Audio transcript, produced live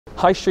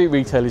High street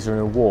retailers are in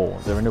a war.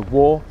 They're in a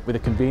war with the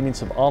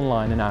convenience of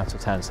online and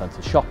out-of-town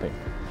centre shopping.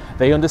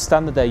 They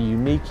understand that their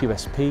unique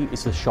USP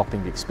is the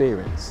shopping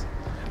experience.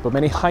 But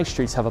many high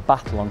streets have a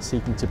battle on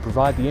seeking to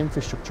provide the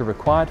infrastructure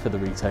required for the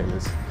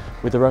retailers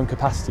with their own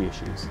capacity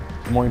issues,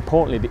 and more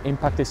importantly the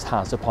impact this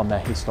has upon their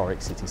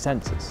historic city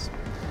centres.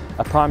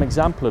 A prime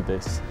example of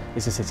this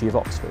is the city of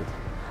Oxford,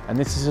 and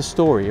this is a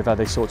story of how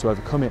they sought to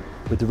overcome it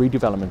with the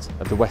redevelopment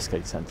of the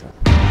Westgate Centre.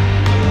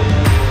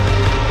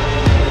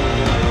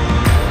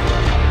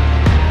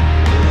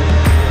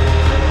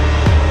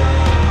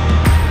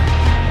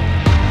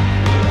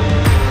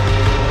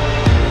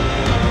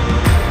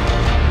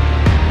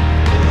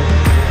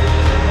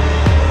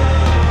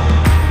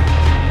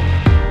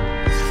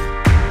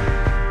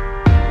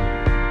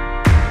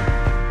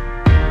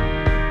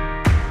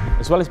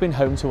 As well as being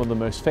home to one of the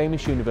most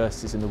famous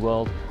universities in the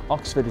world,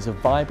 Oxford is a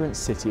vibrant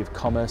city of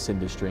commerce,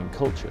 industry and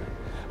culture.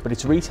 But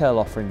its retail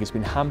offering has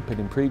been hampered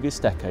in previous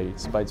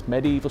decades by its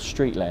medieval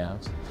street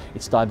layout,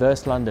 its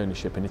diverse land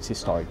ownership and its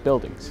historic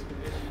buildings.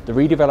 The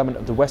redevelopment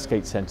of the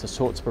Westgate Centre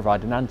sought to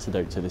provide an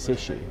antidote to this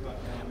issue,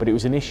 but it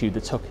was an issue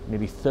that took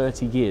nearly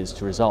 30 years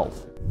to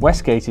resolve.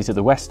 Westgate is at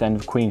the west end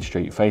of Queen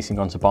Street facing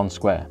onto Bond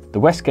Square. The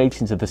west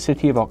gate into the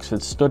city of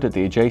Oxford stood at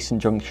the adjacent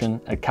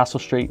junction at Castle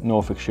Street,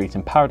 Norfolk Street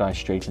and Paradise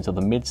Street until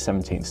the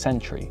mid-17th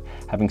century,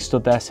 having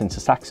stood there since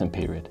the Saxon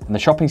period, and the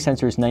shopping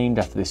centre is named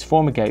after this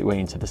former gateway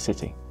into the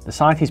city. The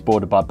site is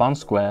bordered by Bond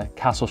Square,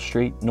 Castle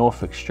Street,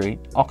 Norfolk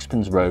Street,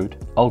 Oxpens Road,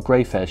 Old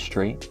Greyfriars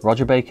Street,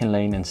 Roger Bacon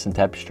Lane and St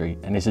Eb Street,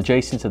 and is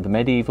adjacent to the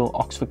medieval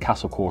Oxford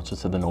Castle Quarter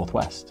to the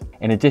northwest.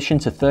 In addition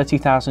to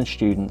 30,000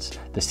 students,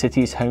 the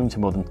city is home to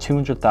more than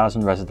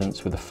 200,000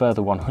 residents with a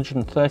further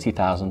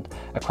 130,000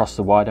 across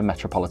the wider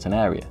metropolitan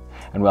area,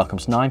 and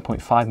welcomes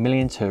 9.5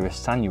 million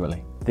tourists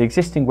annually. The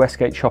existing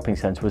Westgate shopping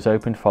centre was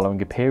opened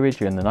following a period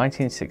during the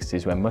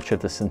 1960s when much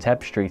of the St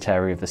Eb Street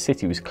area of the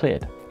city was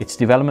cleared. Its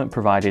development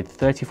provided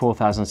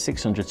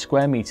 34,600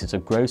 square metres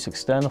of gross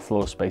external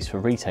floor space for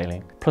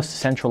retailing, plus the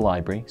central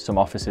library, some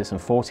offices and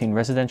 14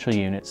 residential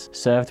units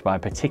served by a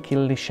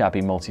particularly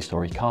shabby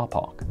multi-storey car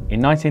park.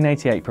 In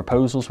 1988,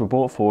 proposals were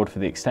brought forward for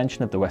the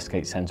extension of the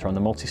Westgate Centre on the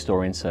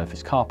multi-storey and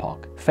surface car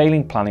park,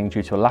 failing planning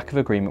due to a lack of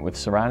agreement with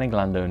surrounding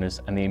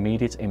landowners and the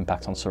immediate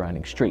impact on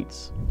surrounding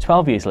streets.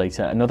 12 years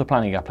later, another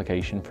planning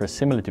application for a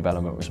similar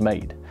development was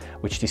made,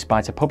 which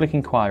despite a public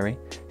inquiry,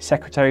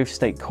 Secretary of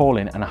State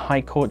call-in and a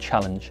High Court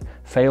challenge,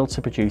 failed to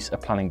produce a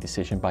planning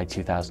decision by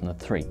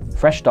 2003.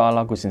 Fresh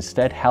dialogue was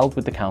instead held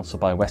with the Council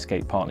by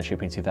Westgate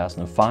Partnership in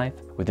 2005,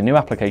 with a new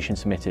application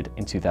submitted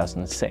in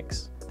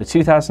 2006. The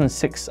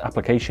 2006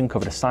 application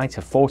covered a site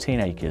of 14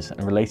 acres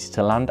and related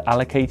to land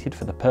allocated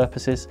for the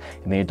purposes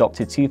in the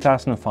adopted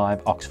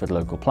 2005 Oxford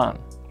Local Plan.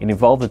 It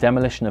involved the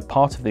demolition of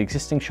part of the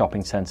existing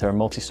shopping centre and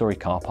multi-storey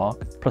car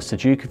park, plus the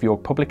Duke of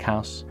York Public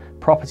House,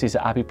 properties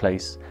at Abbey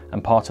Place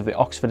and part of the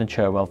Oxford and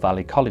Cherwell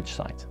Valley College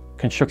site.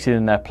 Constructed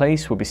in their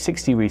place will be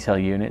 60 retail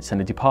units and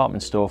a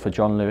department store for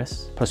John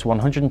Lewis, plus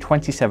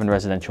 127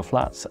 residential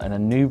flats and a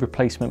new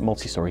replacement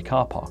multi-storey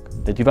car park.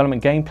 The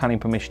development gained planning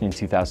permission in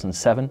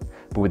 2007,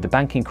 but with the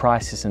banking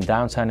crisis and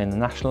downturn in the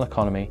national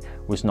economy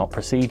was not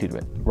proceeded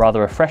with.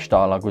 Rather, a fresh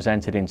dialogue was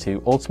entered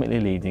into,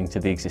 ultimately leading to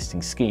the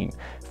existing scheme,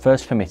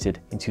 first permitted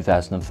in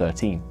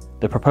 2013.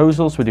 The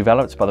proposals were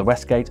developed by the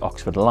Westgate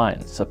Oxford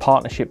Alliance, a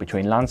partnership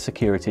between Land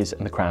Securities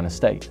and the Crown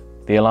Estate.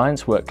 The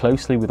Alliance worked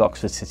closely with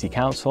Oxford City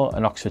Council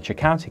and Oxfordshire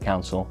County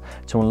Council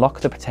to unlock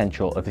the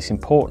potential of this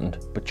important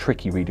but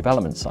tricky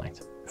redevelopment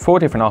site. 4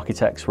 different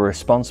architects were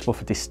responsible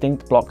for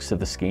distinct blocks of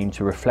the scheme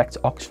to reflect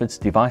Oxford's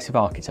divisive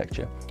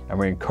architecture and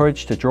were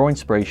encouraged to draw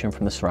inspiration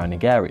from the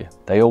surrounding area.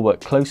 They all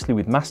worked closely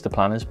with master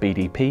planners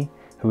BDP,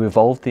 who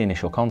evolved the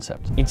initial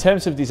concept. In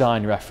terms of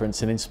design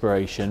reference and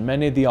inspiration,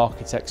 many of the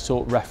architects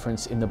sought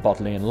reference in the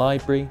Bodleian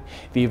Library,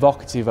 the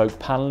evocative oak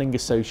panelling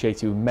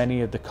associated with many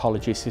of the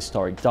college's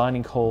historic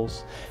dining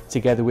halls,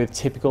 together with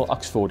typical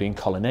Oxfordian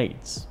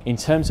colonnades. In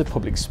terms of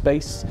public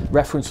space,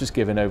 reference was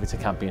given over to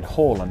Campion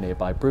Hall on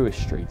nearby Brewer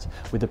Street,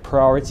 with a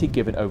priority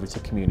given over to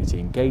community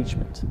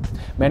engagement.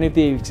 Many of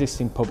the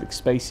existing public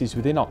spaces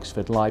within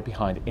Oxford lie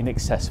behind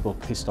inaccessible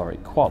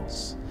historic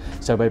quads.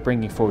 So by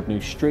bringing forward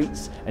new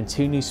streets and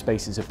 2 new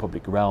spaces of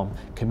public realm,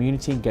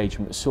 community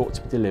engagement was sought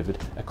to be delivered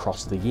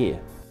across the year.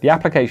 The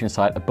application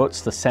site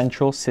abuts the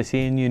Central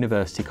City and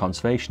University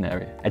Conservation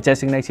Area, a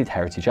designated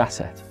heritage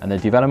asset, and the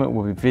development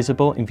will be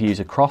visible in views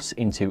across,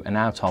 into and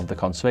out of the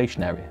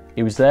conservation area.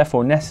 It was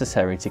therefore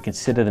necessary to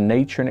consider the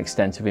nature and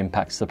extent of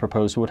impacts the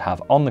proposal would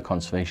have on the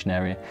conservation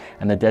area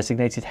and the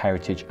designated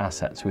heritage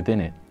assets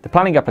within it. The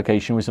planning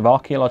application was of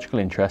archaeological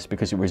interest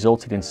because it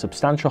resulted in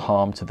substantial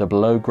harm to the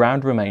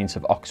below-ground remains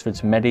of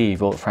Oxford's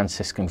medieval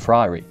Franciscan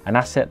friary, an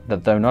asset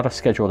that, though not a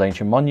scheduled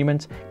ancient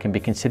monument, can be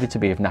considered to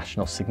be of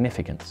national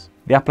significance.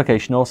 The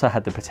application also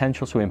had the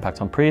potential to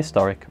impact on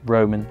prehistoric,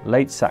 Roman,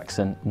 late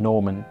Saxon,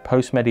 Norman,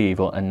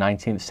 post-medieval and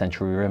 19th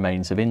century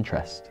remains of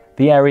interest.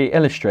 The area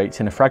illustrates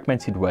in a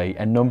fragmented way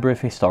a number of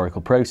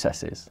historical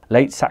processes: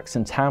 late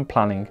Saxon town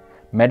planning,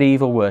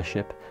 medieval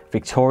worship,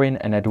 Victorian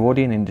and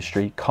Edwardian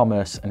industry,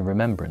 commerce and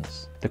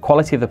remembrance. The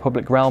quality of the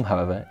public realm,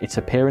 however, its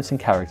appearance and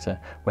character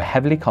were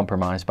heavily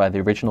compromised by the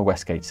original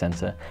Westgate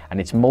Centre and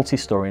its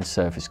multi-storey and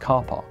surface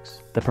car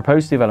parks. The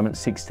proposed development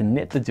seeks to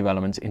knit the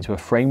development into a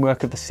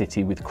framework of the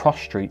city with cross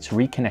streets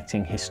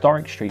reconnecting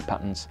historic street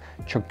patterns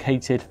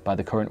truncated by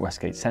the current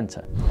Westgate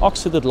Centre.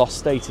 Oxford had lost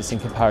status in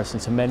comparison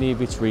to many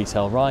of its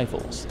retail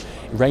rivals,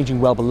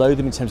 ranging well below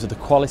them in terms of the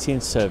quality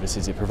and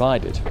services it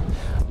provided.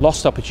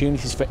 Lost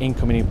opportunities for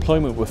income and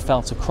employment were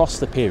felt across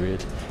the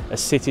period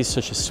as cities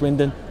such as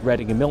Swindon,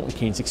 Reading and Milton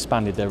Keynes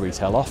expanded their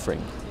retail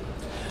offering.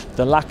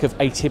 The lack of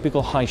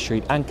atypical high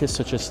street anchors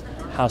such as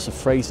House of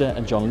Fraser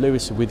and John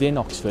Lewis within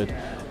Oxford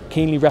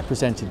keenly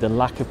represented the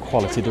lack of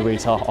quality the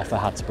retail offer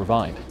had to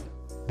provide.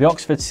 The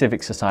Oxford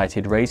Civic Society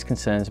had raised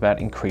concerns about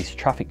increased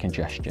traffic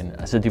congestion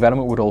as the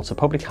development would alter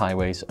public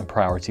highways and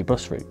priority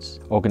bus routes.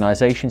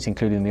 Organisations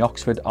including the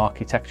Oxford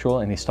Architectural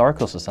and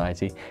Historical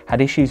Society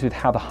had issues with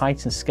how the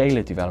height and scale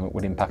of development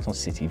would impact on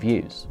city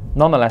views.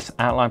 Nonetheless,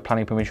 outline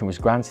planning permission was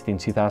granted in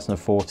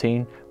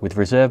 2014 with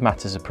reserve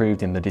matters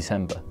approved in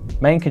December.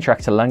 Main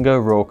contractor Laing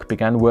O'Rourke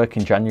began work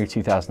in January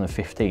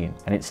 2015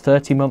 and its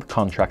 30-month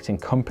contract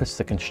encompassed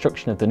the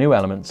construction of the new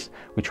elements,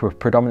 which were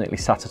predominantly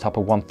sat atop a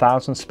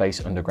 1,000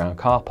 space underground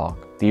car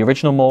park. The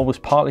original mall was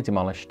partly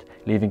demolished,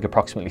 leaving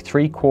approximately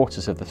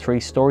 3/4 of the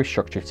 3-storey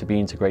structure to be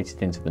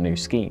integrated into the new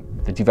scheme.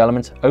 The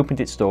development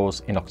opened its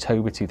doors in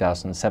October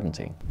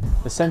 2017.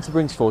 The centre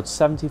brings forward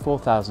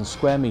 74,000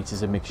 square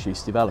metres of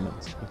mixed-use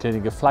development,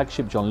 including a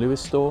flagship John Lewis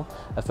store,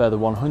 a further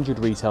 100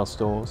 retail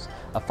stores,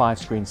 a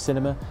 5-screen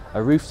cinema,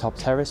 a rooftop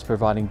terrace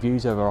providing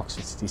views over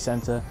Oxford city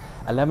centre,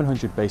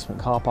 1,100 basement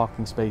car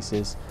parking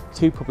spaces,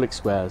 2 public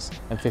squares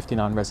and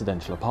 59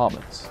 residential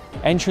apartments.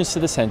 Entrance to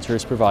the centre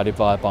is provided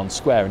via Bond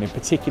Square and in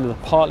particular the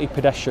partly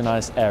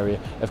pedestrianised area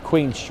of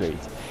Queen Street.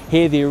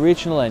 Here the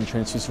original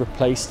entrance is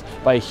replaced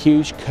by a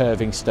huge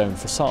curving stone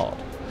facade,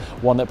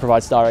 one that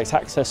provides direct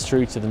access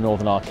through to the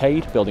Northern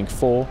Arcade, Building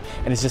 4,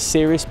 and is a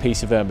serious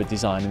piece of urban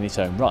design in its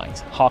own right,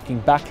 harking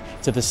back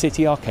to the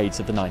city arcades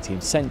of the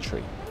 19th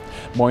century.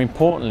 More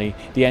importantly,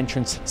 the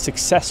entrance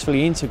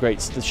successfully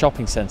integrates the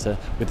shopping centre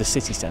with the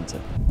city centre.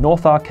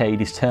 North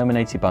Arcade is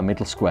terminated by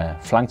Middle Square,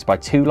 flanked by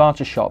 2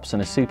 larger shops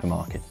and a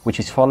supermarket, which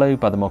is followed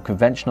by the more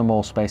conventional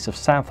mall space of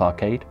South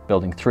Arcade,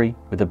 Building 3,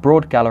 with a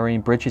broad gallery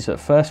and bridges at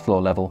first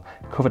floor level,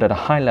 covered at a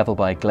high level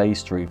by a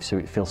glazed roof so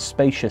it feels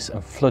spacious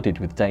and flooded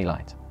with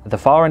daylight. At the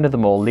far end of the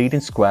mall,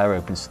 Leading Square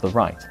opens to the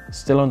right,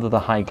 still under the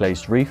high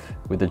glazed roof,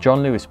 with the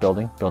John Lewis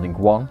building, Building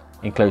 1,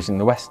 enclosing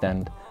the west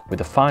end, with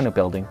the final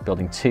building,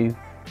 Building 2,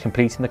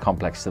 completing the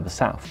complex to the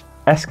south.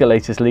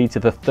 Escalators lead to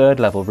the 3rd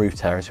level roof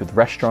terrace with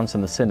restaurants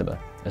and the cinema,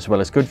 as well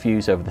as good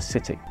views over the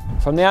city.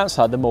 From the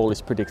outside, the mall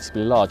is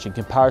predictably large in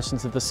comparison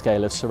to the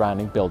scale of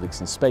surrounding buildings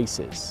and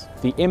spaces.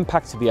 The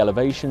impact of the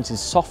elevations is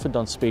softened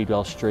on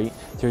Speedwell Street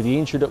through the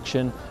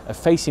introduction of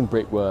facing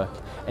brickwork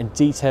and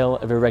detail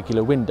of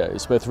irregular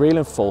windows, both real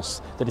and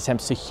false, that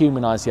attempts to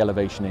humanise the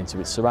elevation into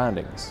its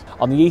surroundings.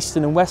 On the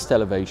eastern and west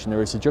elevation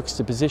there is a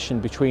juxtaposition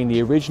between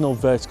the original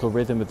vertical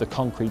rhythm of the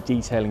concrete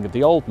detailing of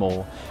the old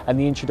mall and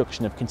the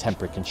introduction of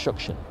contemporary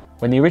construction.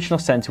 When the original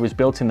centre was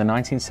built in the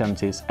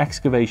 1970s,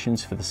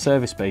 excavations for the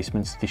service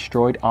basements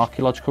destroyed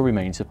archaeological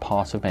remains of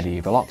part of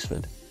medieval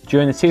Oxford.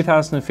 During the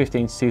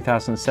 2015 to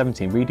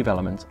 2017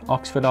 redevelopment,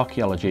 Oxford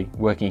Archaeology,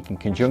 working in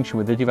conjunction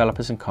with the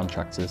developers and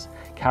contractors,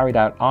 carried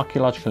out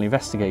archaeological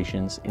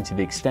investigations into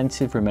the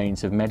extensive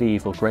remains of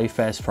medieval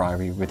Greyfriars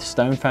Friary with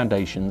stone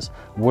foundations,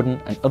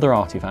 wooden and other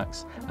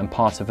artefacts, and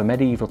part of a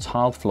medieval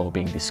tiled floor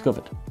being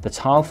discovered. The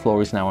tiled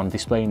floor is now on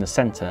display in the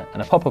centre,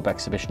 and a pop-up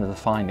exhibition of the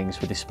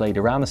findings were displayed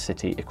around the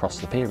city across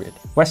the period.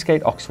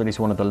 Westgate Oxford is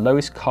one of the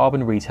lowest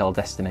carbon retail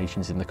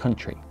destinations in the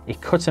country.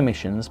 It cuts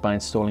emissions by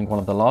installing one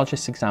of the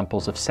largest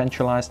examples of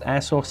centralised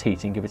air source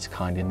heating of its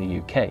kind in the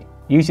UK.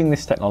 Using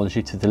this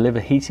technology to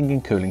deliver heating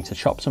and cooling to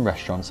shops and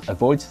restaurants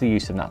avoids the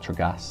use of natural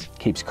gas,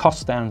 keeps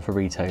costs down for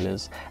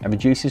retailers and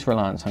reduces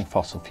reliance on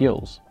fossil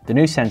fuels. The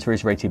new centre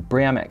is rated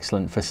BREEAM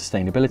Excellent for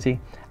sustainability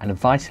and a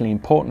vitally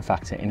important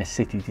factor in a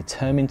city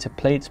determined to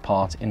play its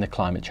part in the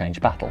climate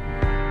change battle.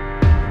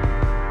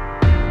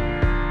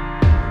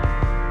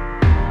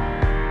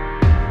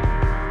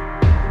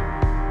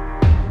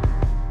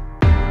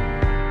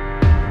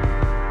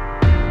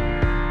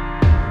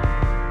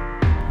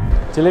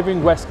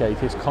 Delivering Westgate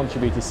has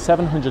contributed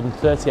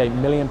 £738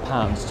 million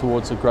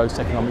towards the gross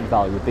economic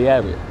value of the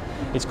area.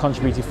 It's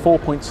contributed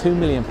 £4.2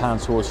 million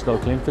towards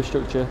local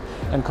infrastructure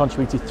and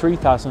contributed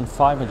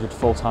 3,500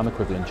 full-time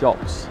equivalent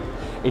jobs.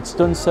 It's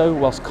done so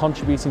whilst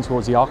contributing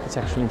towards the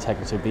architectural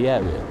integrity of the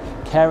area.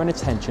 Care and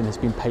attention has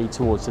been paid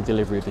towards the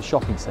delivery of the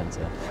shopping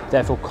centre,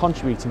 therefore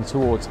contributing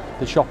towards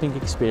the shopping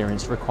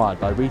experience required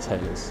by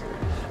retailers.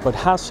 But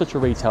has such a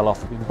retail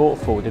offer been brought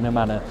forward in a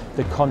manner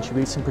that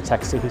contributes and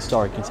protects the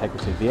historic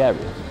integrity of the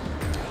area?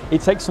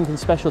 It takes something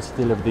special to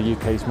deliver the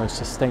UK's most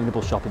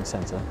sustainable shopping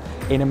centre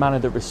in a manner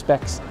that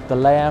respects the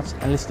layout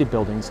and listed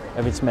buildings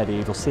of its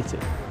medieval city.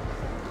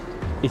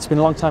 It's been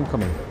a long time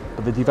coming,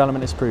 but the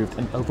development has proved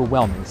an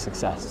overwhelming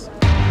success.